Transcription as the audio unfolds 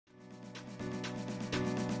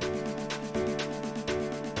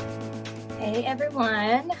Hey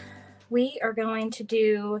everyone, we are going to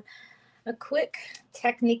do a quick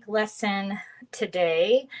technique lesson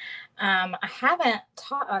today. I haven't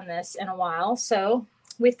taught on this in a while, so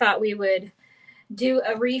we thought we would do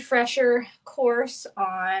a refresher course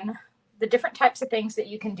on the different types of things that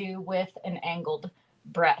you can do with an angled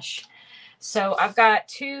brush. So I've got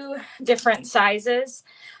two different sizes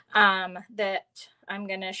that I'm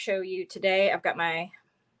going to show you today. I've got my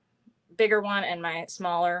bigger one and my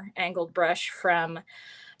smaller angled brush from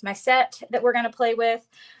my set that we're going to play with.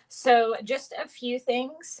 So just a few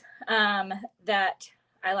things that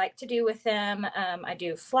I like to do with them. I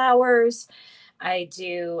do flowers, I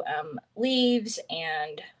do leaves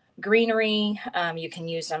and greenery. You can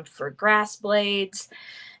use them for grass blades.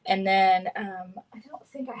 And then I don't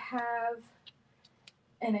think I have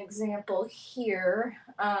an example here,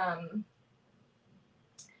 but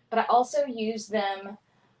I also use them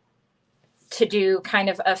to do kind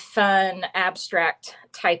of a fun abstract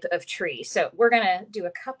type of tree. So we're going to do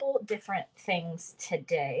a couple different things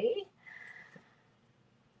today.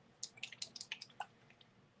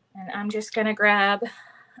 And I'm just going to grab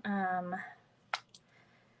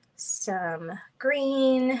some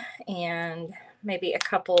green and maybe a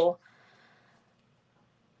couple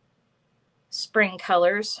spring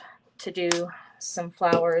colors to do some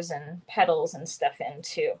flowers and petals and stuff in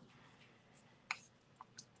too.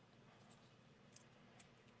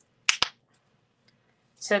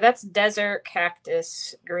 So that's desert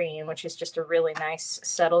cactus green, which is just a really nice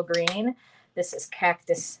subtle green. This is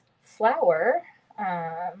cactus flower.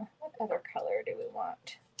 What other color do we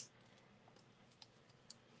want?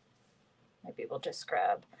 Maybe we'll just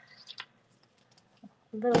grab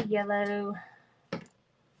a little yellow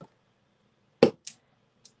and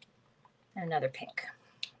another pink.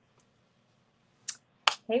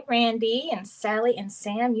 Hey, Randy and Sally and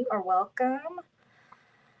Sam, you are welcome.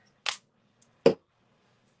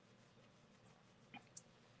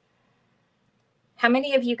 How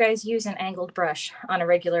many of you guys use an angled brush on a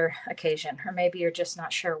regular occasion? Or maybe you're just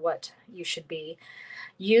not sure what you should be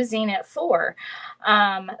using it for.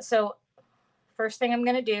 So first thing I'm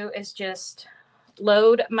going to do is just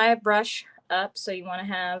load my brush up. So you want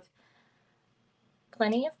to have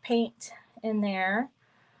plenty of paint in there.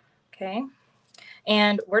 Okay.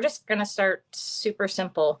 And we're just going to start super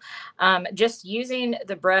simple. Just using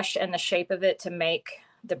the brush and the shape of it to make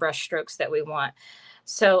the brush strokes that we want.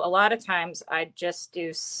 So a lot of times I just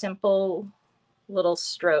do simple little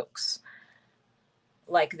strokes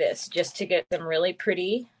like this, just to get some really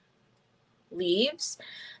pretty leaves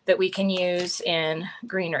that we can use in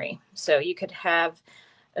greenery. So you could have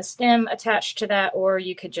a stem attached to that, or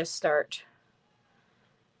you could just start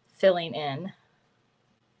filling in.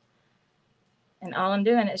 And all I'm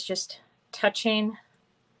doing is just touching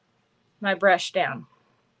my brush down.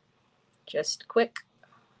 Just quick,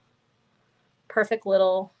 perfect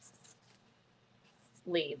little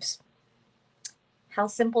leaves. How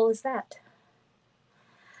simple is that?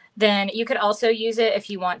 Then you could also use it if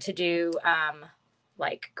you want to do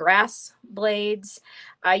like grass blades.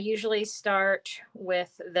 I usually start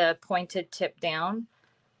with the pointed tip down.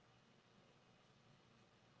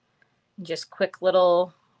 Just quick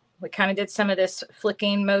little, we kind of did some of this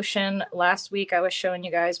flicking motion last week. I was showing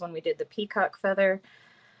you guys when we did the peacock feather,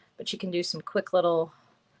 but you can do some quick little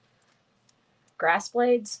grass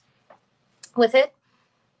blades with it.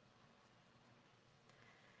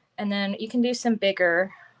 And then you can do some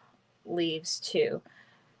bigger leaves too.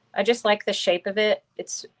 I just like the shape of it.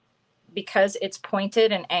 It's because it's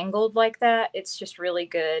pointed and angled like that. It's just really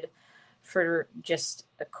good for just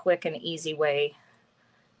a quick and easy way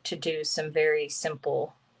to do some very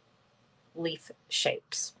simple leaf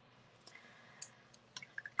shapes.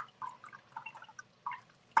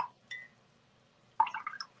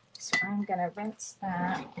 So I'm going to rinse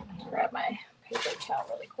that. Grab my paper towel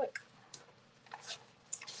really quick.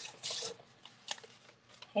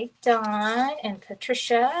 Hey, Dawn and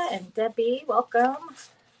Patricia and Debbie, welcome.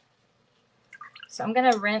 So I'm going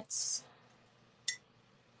to rinse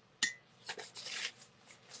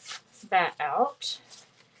that out.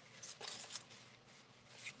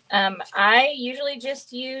 I usually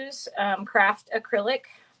just use craft acrylic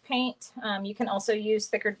paint. You can also use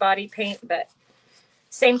thicker body paint, but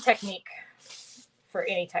same technique for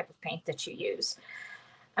any type of paint that you use.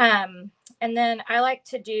 And then I like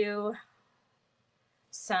to do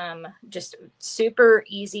some just super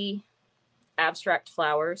easy abstract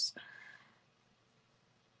flowers.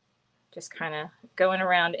 Just kind of going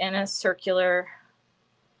around in a circular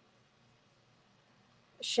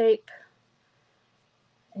shape.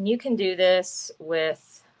 And you can do this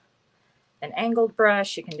with an angled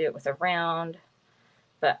brush. You can do it with a round.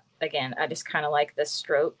 But again, I just kind of like the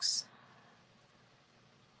strokes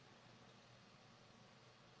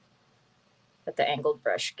that the angled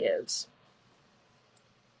brush gives.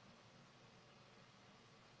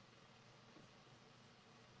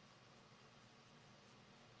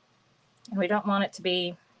 And we don't want it to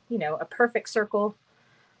be, you know, a perfect circle,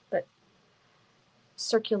 but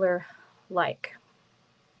circular like.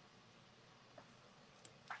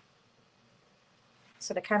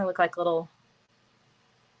 So they kind of look like little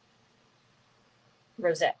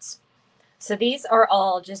rosettes. So these are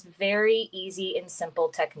all just very easy and simple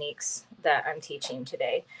techniques that I'm teaching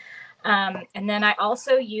today. And then I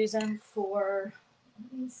also use them for,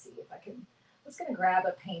 let me see if I can, I was going to grab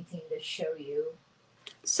a painting to show you.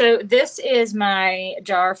 So this is my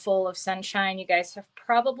jar full of sunshine. You guys have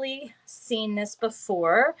probably seen this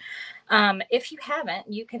before. If you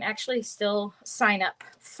haven't, you can actually still sign up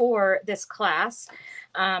for this class.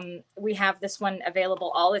 We have this one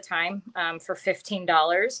available all the time for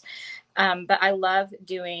 $15. But I love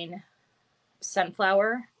doing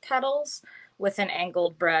sunflower petals with an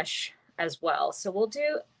angled brush as well. So we'll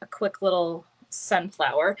do a quick little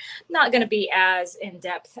sunflower. Not going to be as in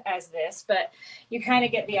depth as this, but you kind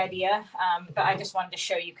of get the idea. But I just wanted to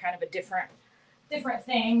show you kind of a different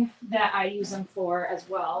thing that I use them for as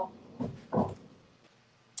well.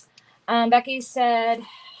 Becky said,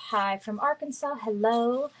 hi from Arkansas.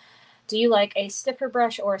 Hello. Do you like a stiffer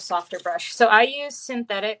brush or a softer brush? So I use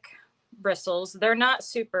synthetic bristles. They're not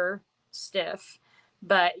super stiff,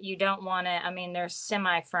 but you don't want it, I mean, they're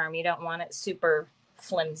semi-firm. You don't want it super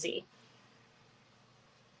flimsy.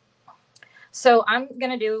 So I'm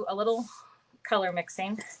going to do a little color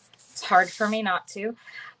mixing. It's hard for me not to,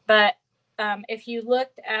 but if you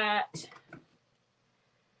looked at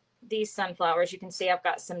these sunflowers, you can see I've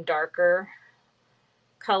got some darker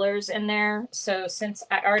colors in there. So since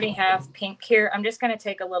I already have pink here, I'm just going to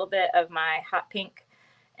take a little bit of my hot pink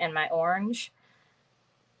and my orange,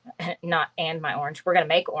 and my orange. We're going to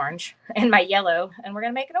make orange, and my yellow, and we're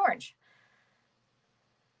going to make an orange.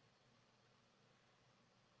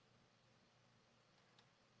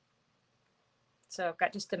 So I've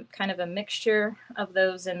got just a kind of a mixture of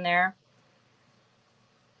those in there.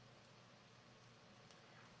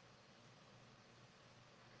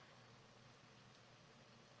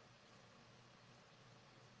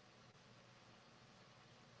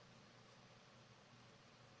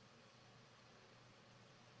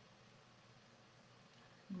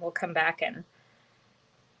 We'll come back and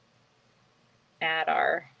add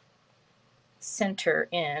our center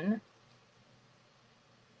in.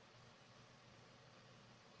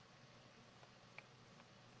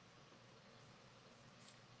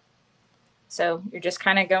 So you're just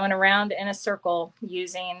kind of going around in a circle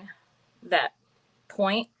using that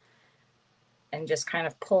point and just kind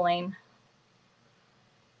of pulling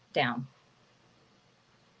down.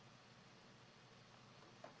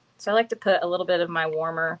 So I like to put a little bit of my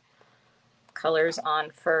warmer colors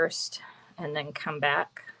on first and then come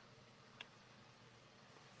back.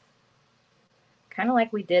 Kind of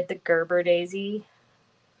like we did the Gerber daisy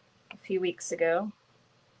a few weeks ago.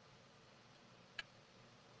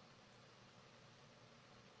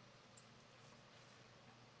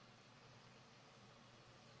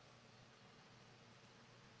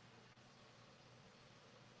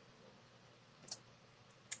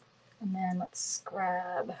 And then let's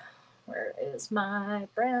grab, where is my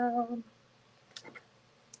brown?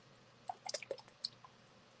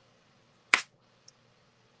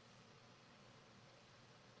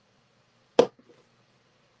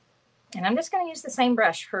 And I'm just going to use the same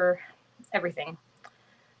brush for everything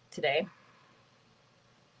today.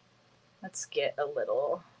 Let's get a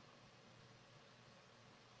little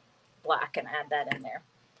black and add that in there.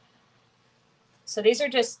 So these are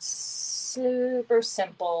just super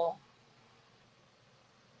simple.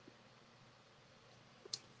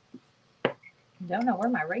 Don't know where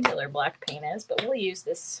my regular black paint is, but we'll use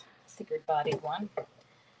this figured bodied one.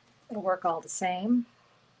 It'll work all the same.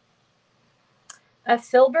 A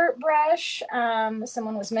filbert brush,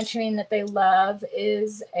 someone was mentioning that they love,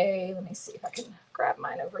 is a, let me see if I can grab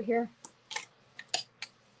mine over here.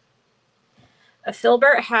 A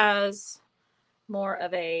filbert has more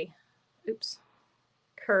of a, oops,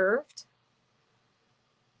 curved.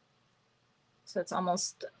 So it's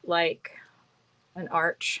almost like an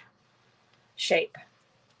arch shape,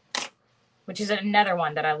 which is another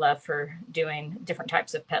one that I love for doing different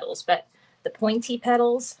types of petals. But the pointy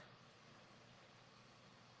petals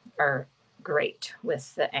are great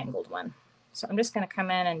with the angled one. So I'm just going to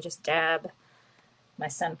come in and just dab my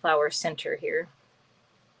sunflower center here.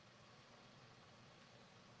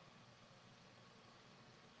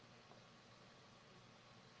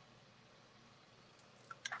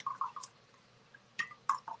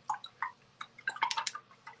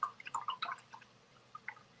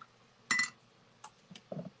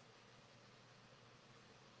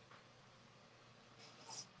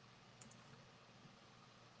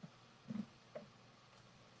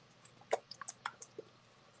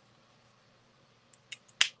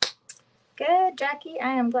 Jackie.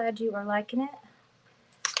 I am glad you are liking it.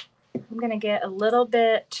 I'm going to get a little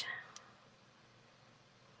bit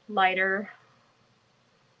lighter.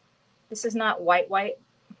 This is not white.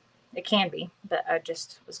 It can be, but I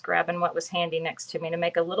just was grabbing what was handy next to me to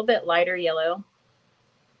make a little bit lighter yellow.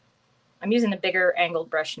 I'm using a bigger angled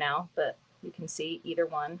brush now, but you can see either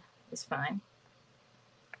one is fine.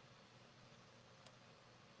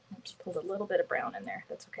 I just pulled a little bit of brown in there.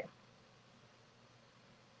 That's okay.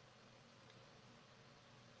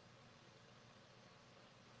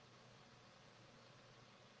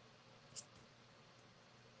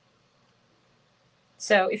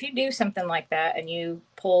 So if you do something like that and you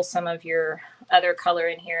pull some of your other color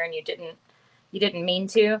in here and you didn't mean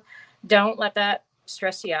to, don't let that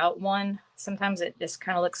stress you out. One, sometimes it just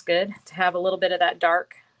kind of looks good to have a little bit of that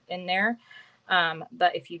dark in there.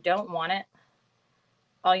 But if you don't want it,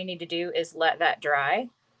 all you need to do is let that dry,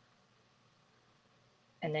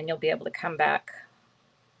 and then you'll be able to come back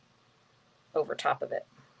over top of it.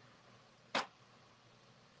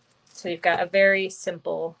 So you've got a very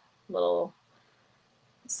simple little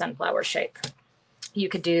sunflower shape. You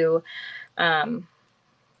could do kind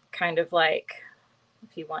of like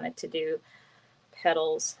if you wanted to do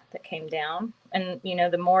petals that came down, and you know,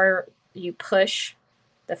 the more you push,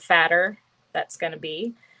 the fatter that's going to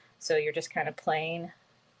be. So you're just kind of playing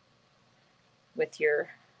with your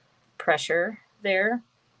pressure there.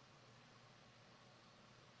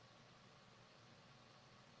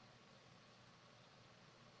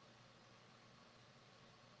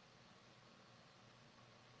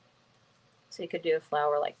 So you could do a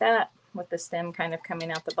flower like that with the stem kind of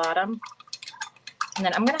coming out the bottom. And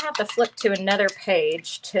then I'm going to have to flip to another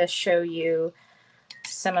page to show you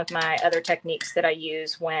some of my other techniques that I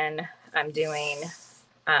use when I'm doing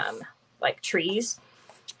like trees.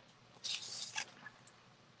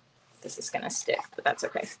 This is going to stick, but that's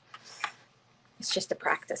okay. It's just a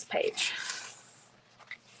practice page.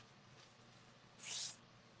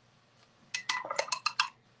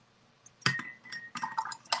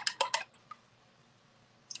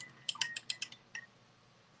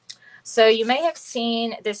 So you may have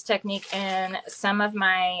seen this technique in some of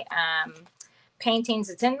my paintings.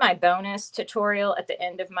 It's in my bonus tutorial at the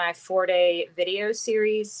end of my 4-day video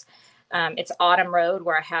series. It's Autumn Road,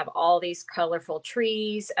 where I have all these colorful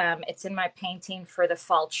trees. It's in my painting for the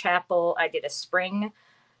fall chapel. I did a spring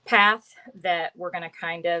path that we're going to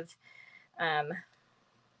kind of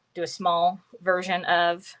do a small version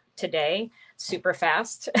of today, super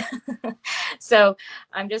fast. So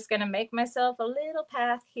I'm just going to make myself a little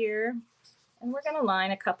path here, and we're going to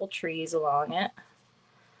line a couple trees along it.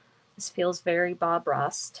 This feels very Bob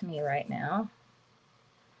Ross to me right now.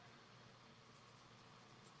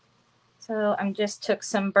 So I just took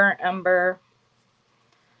some burnt umber,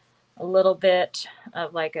 a little bit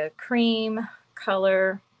of like a cream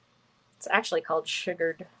color. It's actually called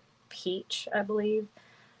sugared peach, I believe.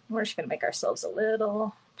 We're just going to make ourselves a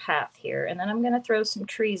little path here, and then I'm going to throw some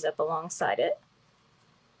trees up alongside it.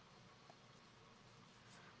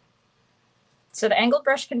 So the angled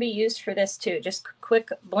brush can be used for this too, just quick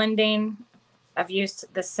blending. I've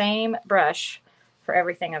used the same brush for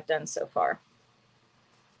everything I've done so far.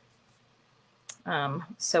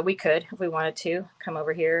 So we could, if we wanted to, come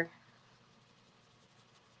over here.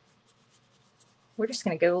 We're just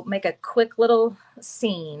going to go make a quick little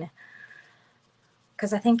scene,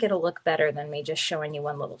 because I think it'll look better than me just showing you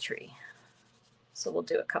one little tree. So we'll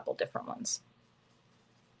do a couple different ones.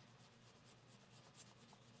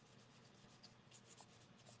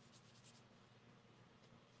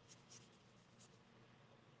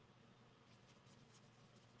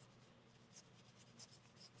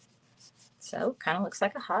 So kind of looks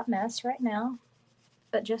like a hot mess right now,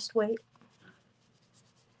 but just wait.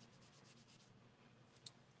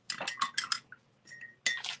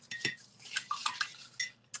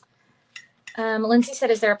 Lindsay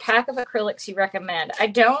said, is there a pack of acrylics you recommend? I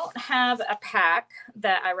don't have a pack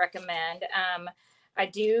that I recommend. I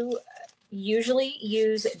do usually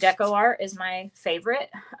use DecoArt as my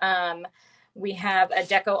favorite. We have a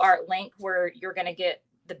DecoArt link where you're going to get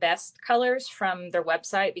the best colors from their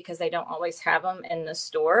website, because they don't always have them in the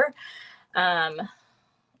store.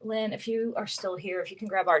 Lynn, if you are still here, if you can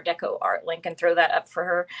grab our DecoArt link and throw that up for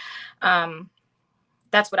her.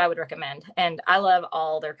 That's what I would recommend. And I love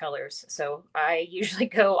all their colors. So I usually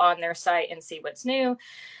go on their site and see what's new,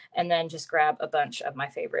 and then just grab a bunch of my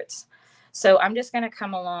favorites. So I'm just going to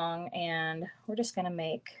come along, and we're just going to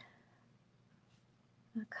make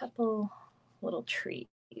a couple little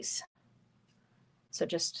trees. So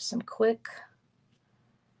just some quick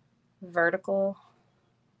vertical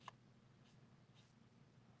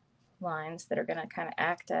lines that are going to kind of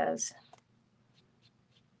act as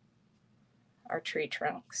our tree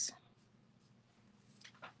trunks.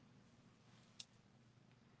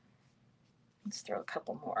 Let's throw a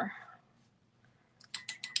couple more.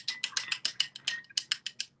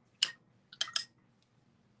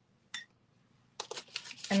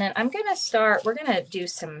 And then I'm going to start, we're going to do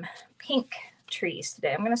some pink trees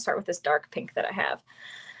today. I'm going to start with this dark pink that I have.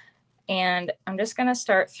 And I'm just going to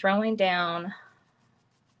start throwing down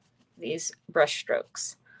these brush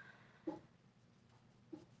strokes.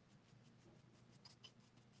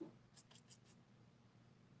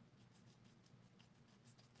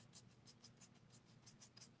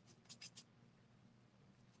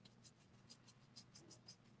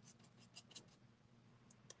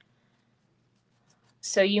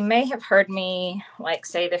 So you may have heard me like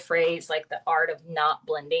say the phrase like the art of not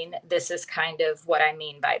blending. This is kind of what I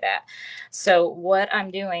mean by that. So what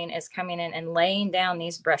I'm doing is coming in and laying down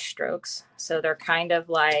these brush strokes. So they're kind of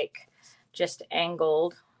like just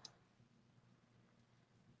angled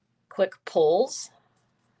quick pulls,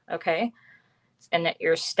 okay? And that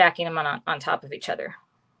you're stacking them on top of each other.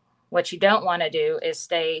 What you don't want to do is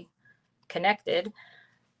stay connected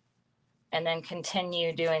and then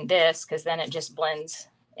continue doing this, because then it just blends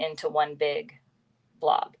into one big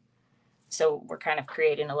blob. So we're kind of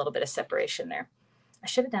creating a little bit of separation there. I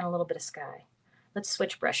should have done a little bit of sky. Let's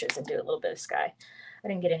switch brushes and do a little bit of sky. I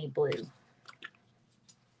didn't get any blue.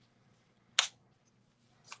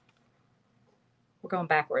 We're going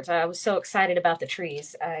backwards. I was so excited about the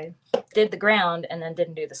trees. I did the ground and then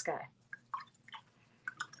didn't do the sky.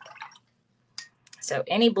 So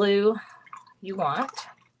any blue you want.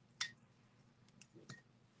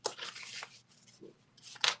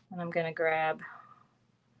 And I'm going to grab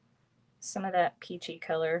some of that peachy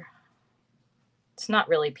color. It's not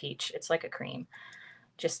really peach, it's like a cream,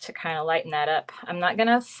 just to kind of lighten that up. I'm not going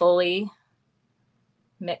to fully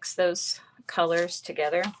mix those colors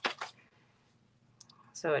together.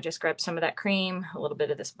 So I just grabbed some of that cream, a little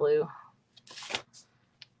bit of this blue.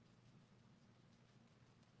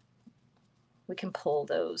 We can pull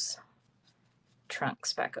those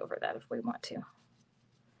trunks back over that if we want to.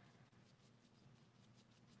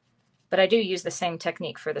 But I do use the same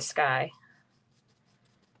technique for the sky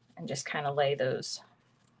and just kind of lay those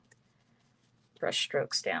brush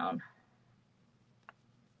strokes down.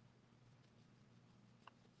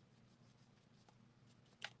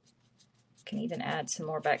 Can even add some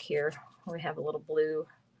more back here where we have a little blue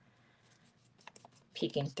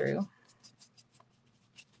peeking through.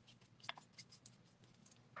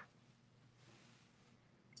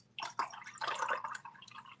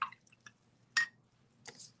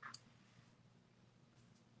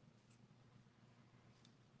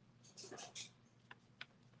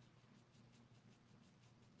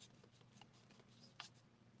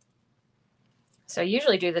 So I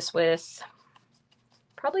usually do this with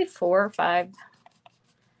probably 4 or 5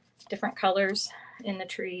 different colors in the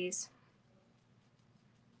trees.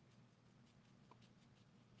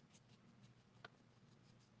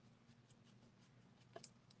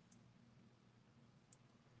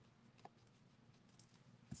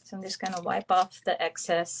 So I'm just going to wipe off the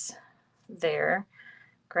excess there,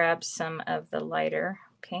 grab some of the lighter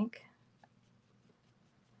pink.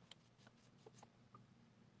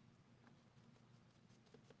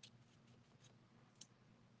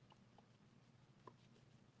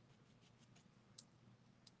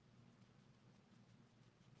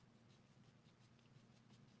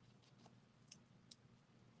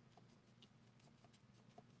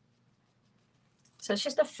 So it's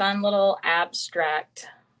just a fun little abstract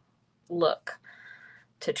look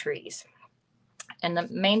to trees. And the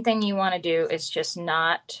main thing you want to do is just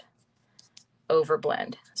not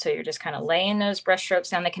overblend. So you're just kind of laying those brush strokes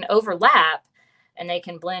down. They can overlap and they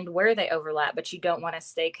can blend where they overlap, but you don't want to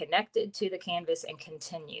stay connected to the canvas and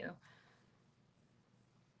continue,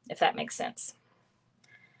 if that makes sense.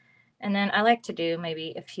 And then I like to do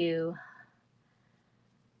maybe a few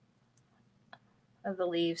of the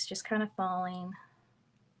leaves just kind of falling.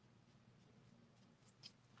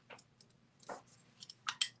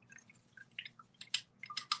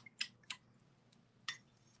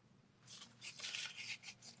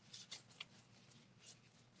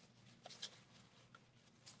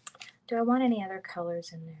 Do I want any other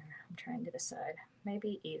colors in there? I'm trying to decide.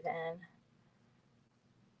 Maybe even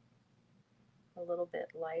a little bit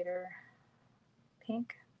lighter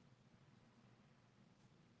pink.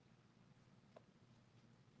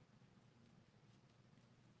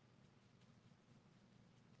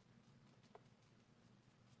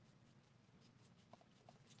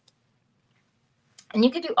 And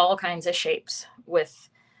you could do all kinds of shapes with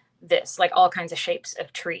this, like all kinds of shapes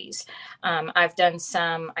of trees. I've done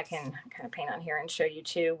some, I can kind of paint on here and show you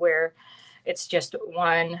too, where It's just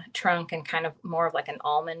one trunk and kind of more of like an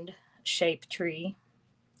almond shaped tree.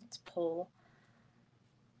 Let's pull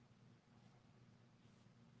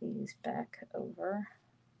these back over.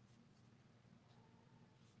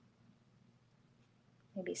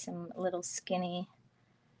 Maybe some little skinny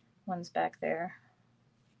ones back there.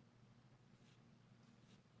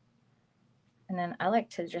 And then I like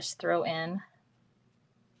to just throw in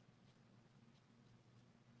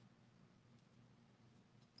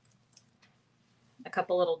a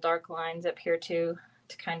couple little dark lines up here too,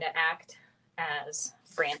 to kind of act as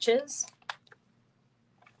branches.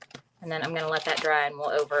 And then I'm going to let that dry and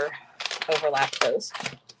we'll overlap those.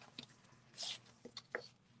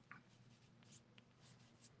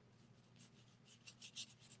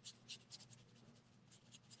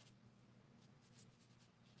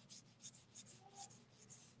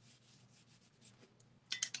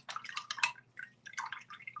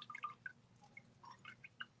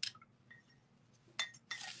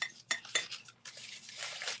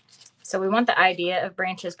 So we want the idea of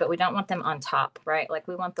branches, but we don't want them on top, right? Like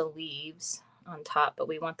we want the leaves on top, but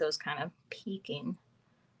we want those kind of peeking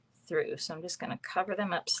through. So I'm just going to cover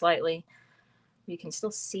them up slightly. You can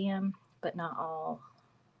still see them, but not all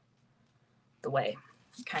the way.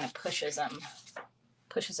 It kind of pushes them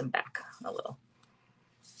back a little.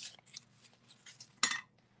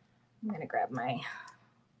 I'm going to grab my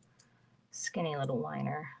skinny little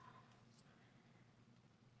liner.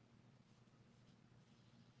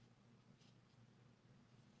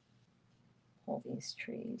 Pull these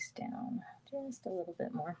trees down just a little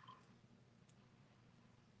bit more.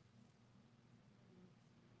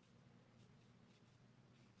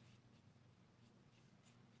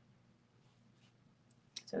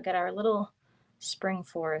 So we got our little spring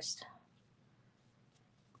forest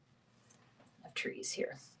of trees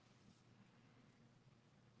here.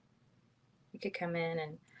 You could come in,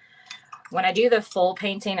 and when I do the full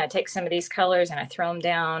painting, I take some of these colors and I throw them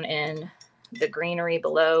down in the greenery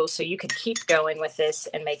below, so you could keep going with this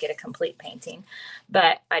and make it a complete painting.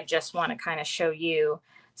 But I just want to kind of show you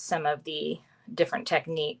some of the different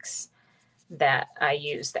techniques that I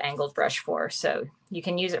use the angled brush for. So you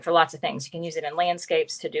can use it for lots of things. You can use it in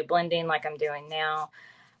landscapes to do blending like I'm doing now.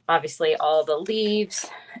 Obviously all the leaves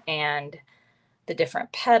and the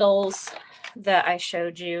different petals that I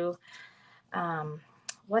showed you.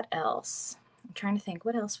 What else? I'm trying to think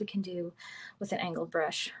what else we can do with an angled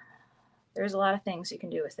brush. There's a lot of things you can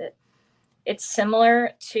do with it. It's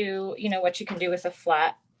similar to, you know, what you can do with a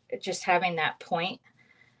flat. Just having that point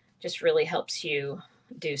just really helps you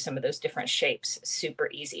do some of those different shapes super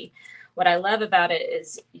easy. What I love about it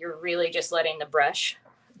is you're really just letting the brush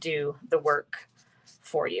do the work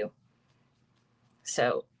for you.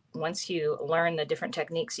 So once you learn the different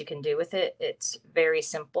techniques you can do with it, it's very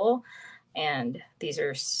simple. And these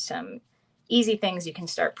are some easy things you can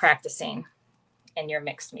start practicing in your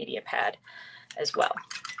mixed media pad as well.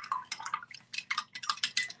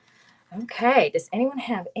 Okay, does anyone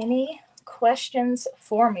have any questions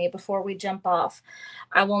for me before we jump off?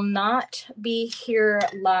 I will not be here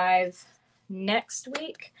live next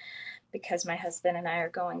week because my husband and I are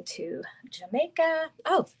going to Jamaica.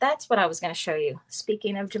 Oh, that's what I was going to show you.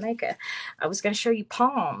 Speaking of Jamaica, I was going to show you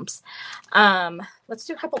palms. Let's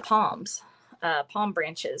do a couple palms, palm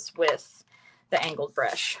branches with the angled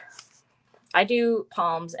brush. I do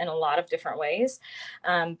palms in a lot of different ways,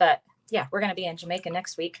 but yeah, we're going to be in Jamaica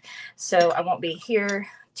next week, so I won't be here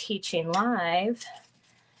teaching live,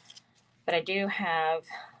 but I do have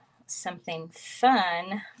something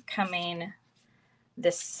fun coming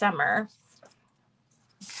this summer.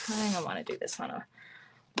 I kind of want to do this on a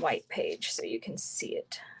white page so you can see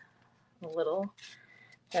it a little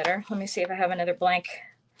better. Let me see if I have another blank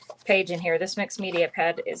page in here. This mixed media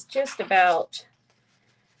pad is just about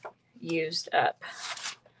used up.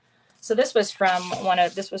 So this was from one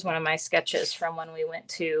of my sketches from when we went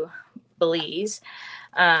to Belize.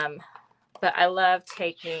 But I love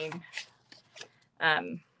taking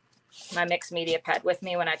my mixed media pad with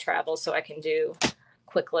me when I travel so I can do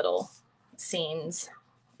quick little scenes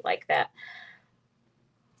like that.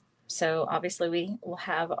 So obviously we will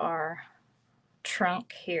have our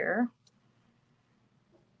trunk here.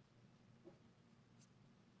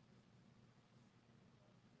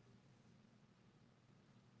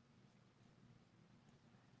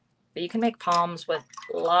 But you can make palms with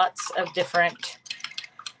lots of different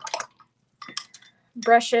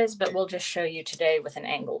brushes, but we'll just show you today with an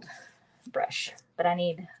angled brush. But I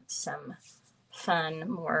need some fun,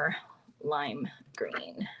 more lime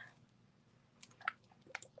green.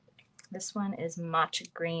 This one is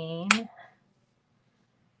matcha green.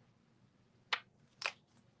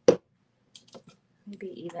 Maybe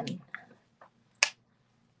even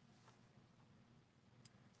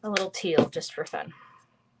a little teal just for fun.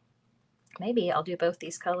 Maybe I'll do both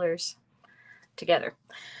these colors together.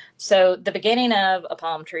 So the beginning of a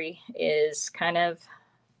palm tree is kind of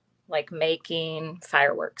like making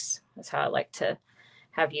fireworks. That's how I like to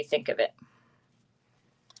have you think of it.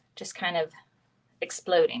 Just kind of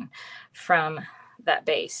exploding from that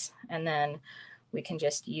base. And then we can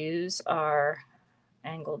just use our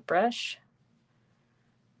angled brush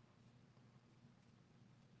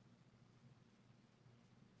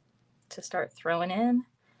to start throwing in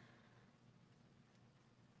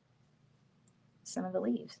some of the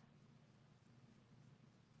leaves.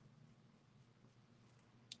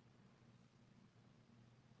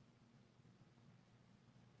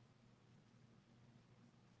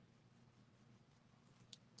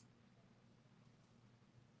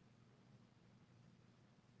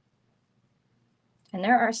 And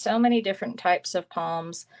there are so many different types of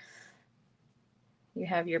palms. You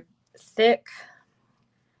have your thick,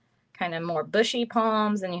 kind of more bushy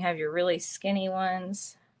palms, and you have your really skinny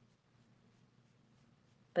ones.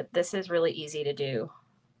 But this is really easy to do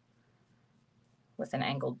with an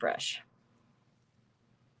angled brush.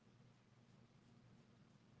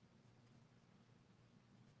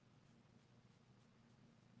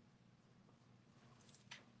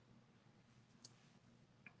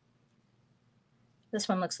 This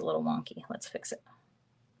one looks a little wonky. Let's fix it.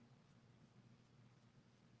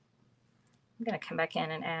 I'm going to come back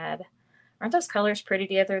in and add, aren't those colors pretty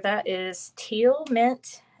together? That is teal,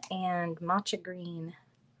 mint, and matcha green.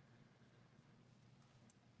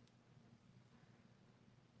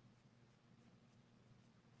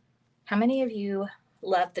 How many of you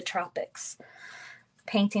love the tropics?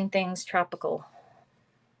 Painting things tropical.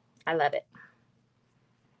 I love it.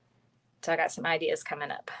 So I got some ideas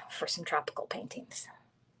coming up for some tropical paintings.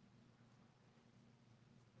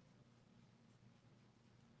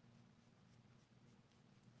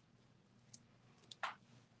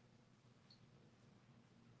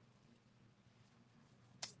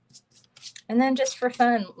 And then just for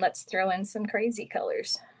fun, let's throw in some crazy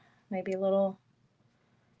colors. Maybe a little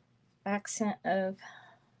accent of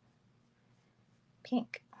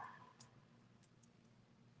pink.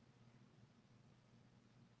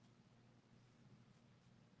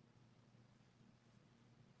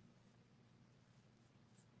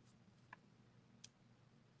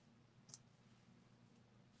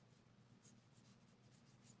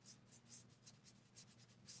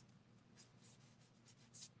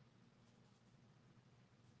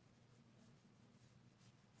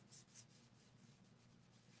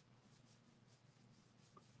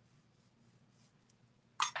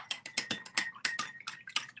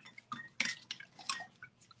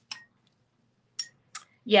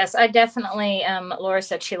 Yes, I definitely, Laura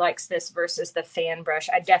said she likes this versus the fan brush.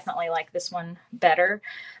 I definitely like this one better.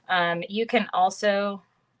 You can also,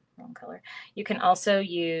 wrong color, you can also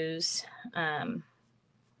use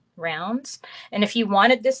rounds. And if you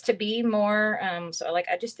wanted this to be more, so like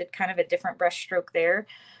I just did kind of a different brush stroke there,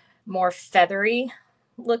 more feathery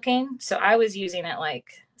looking. So I was using it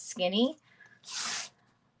like skinny,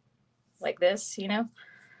 like this, you know,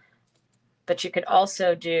 but you could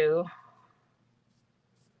also do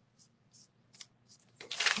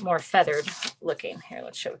more feathered looking. Here,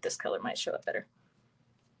 let's show what this color might show up better.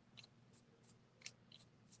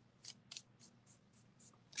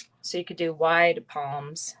 So you could do wide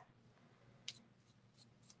palms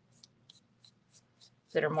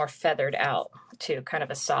that are more feathered out to kind of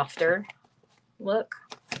a softer look.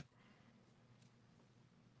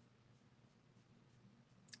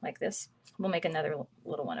 Like this. We'll make another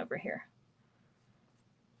little one over here.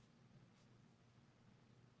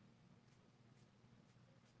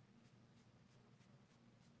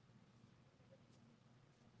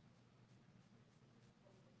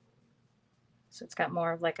 So it's got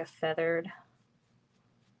more of like a feathered,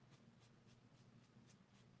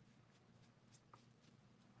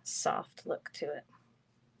 soft look to it.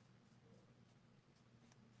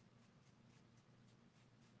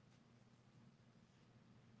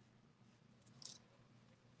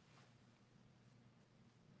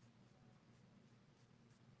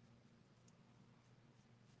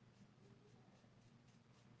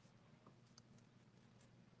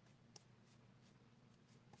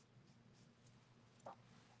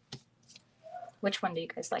 Which one do you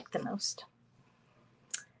guys like the most?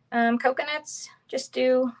 Coconuts, just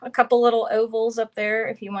do a couple little ovals up there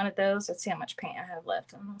if you wanted those. Let's see how much paint I have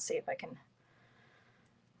left, and I'll see if I can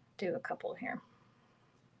do a couple here.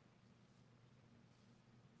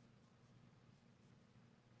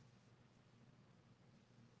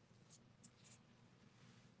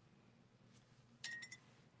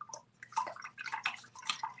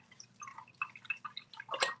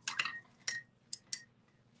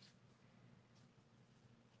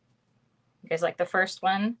 guys like the first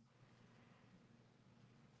one?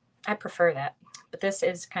 I prefer that, but this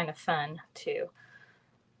is kind of fun too.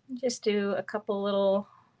 Just do a couple little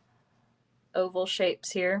oval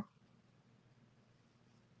shapes here.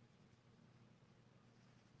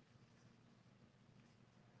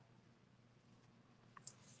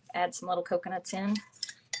 Add some little coconuts in.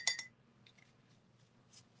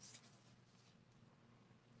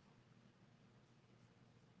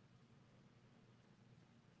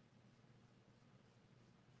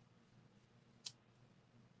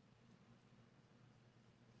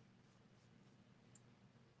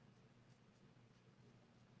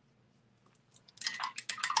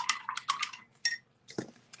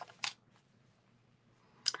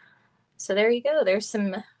 So there you go. There's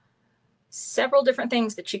several different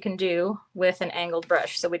things that you can do with an angled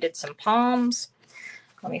brush. So we did some palms.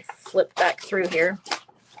 Let me flip back through here.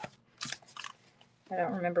 I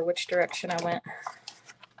don't remember which direction I went.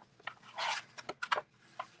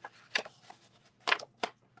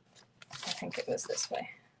 I think it was this way.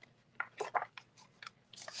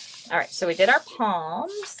 All right, so we did our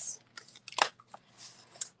palms.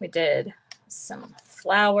 We did some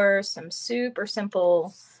flowers, some super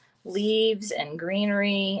simple leaves and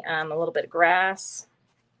greenery, a little bit of grass.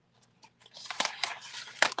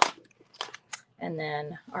 And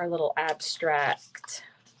then our little abstract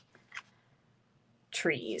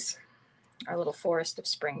trees, our little forest of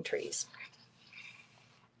spring trees.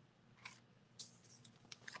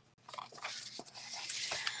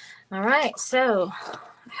 All right, so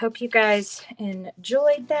I hope you guys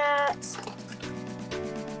enjoyed that.